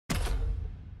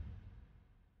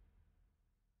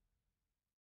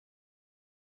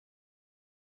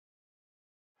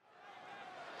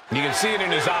You can see it in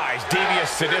his eyes, devious,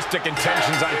 sadistic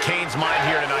intentions on Kane's mind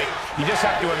here tonight. You just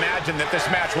have to imagine that this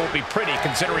match won't be pretty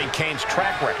considering Kane's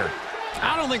track record.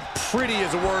 I don't think pretty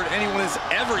is a word anyone has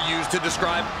ever used to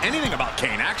describe anything about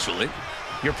Kane, actually.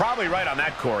 You're probably right on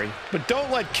that, Corey, but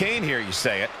don't let Kane hear you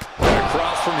say it.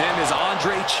 Across from him is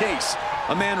Andre Chase,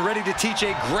 a man ready to teach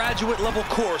a graduate-level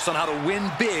course on how to win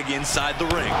big inside the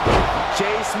ring.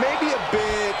 Chase may be a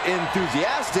bit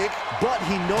enthusiastic, but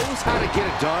he knows how to get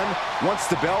it done once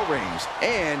the bell rings,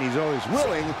 and he's always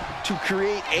willing to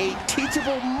create a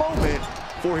teachable moment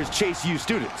for his Chase U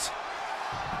students.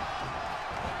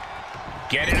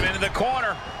 Getting him into the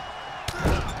corner.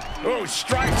 Ooh,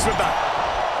 strikes with the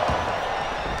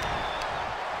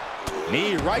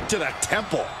knee right to the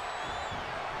temple.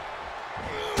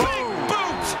 big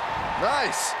boot.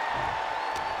 Nice.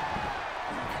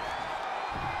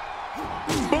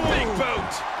 Big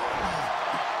boot.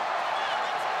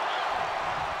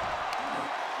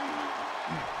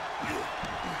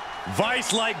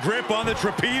 Vice-like grip on the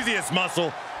trapezius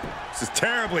muscle. This is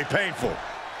terribly painful.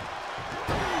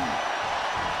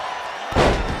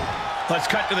 Let's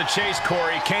cut to the chase,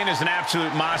 Corey. Kane is an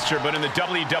absolute monster, but in the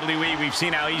WWE, we've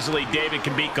seen how easily David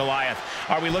can beat Goliath.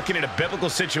 Are we looking at a biblical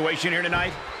situation here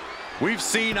tonight? We've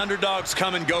seen underdogs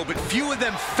come and go, but few of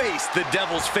them face the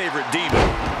devil's favorite demon.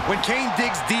 When Kane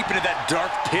digs deep into that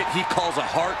dark pit he calls a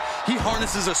heart, he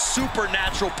harnesses a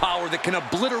supernatural power that can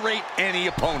obliterate any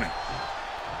opponent.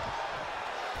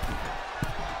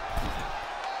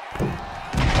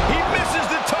 He misses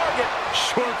the target.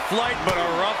 Short flight, but a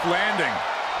rough landing.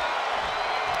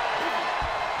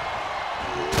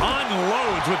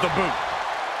 Unloads with the boot.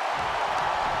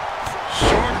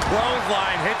 Short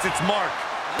clothesline hits its mark.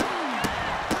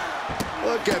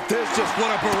 Look at this, just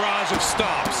What a barrage of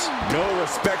stomps. no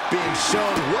respect being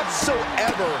shown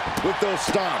whatsoever with those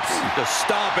stomps. The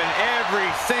stomp in every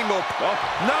single... Oh,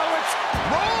 no, it's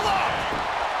roll up.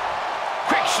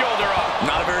 Quick shoulder up.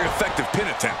 Not a very effective pin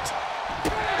attempt.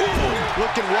 Ooh,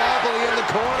 looking wobbly in the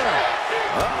corner.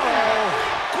 Uh-oh.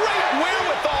 Great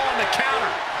wherewithal on the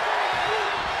counter.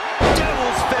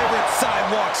 Devil's favorite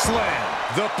sidewalk slam.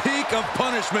 The peak of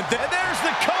punishment. And there's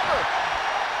the cover.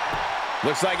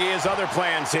 Looks like he has other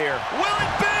plans here. Will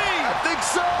it be? I think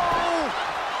so.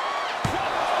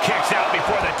 Kicks out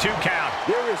before the 2 count.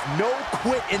 There is no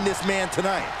quit in this man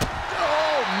tonight.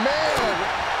 Oh, man.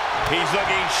 He's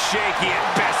looking shaky at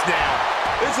best now.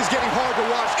 This is getting hard to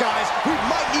watch, guys. We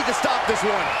might need to stop this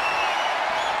one.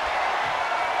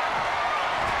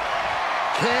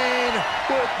 Kane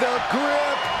with the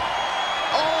grip.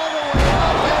 All the way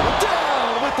up and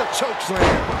down with the chokeslam.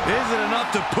 Is it enough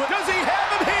to put... Does he have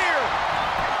him here?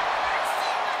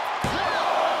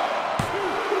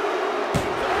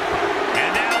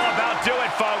 And that'll about do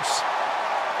it, folks.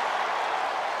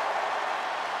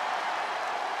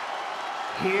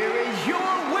 Here is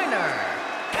your winner,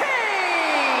 Kane!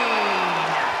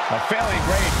 A failing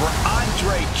grade for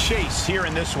Andre Chase here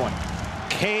in this one.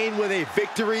 Kane with a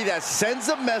victory that sends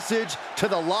a message to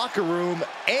the locker room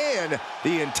and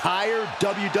the entire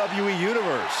WWE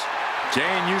Universe.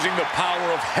 Kane using the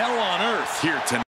power of hell on earth here tonight.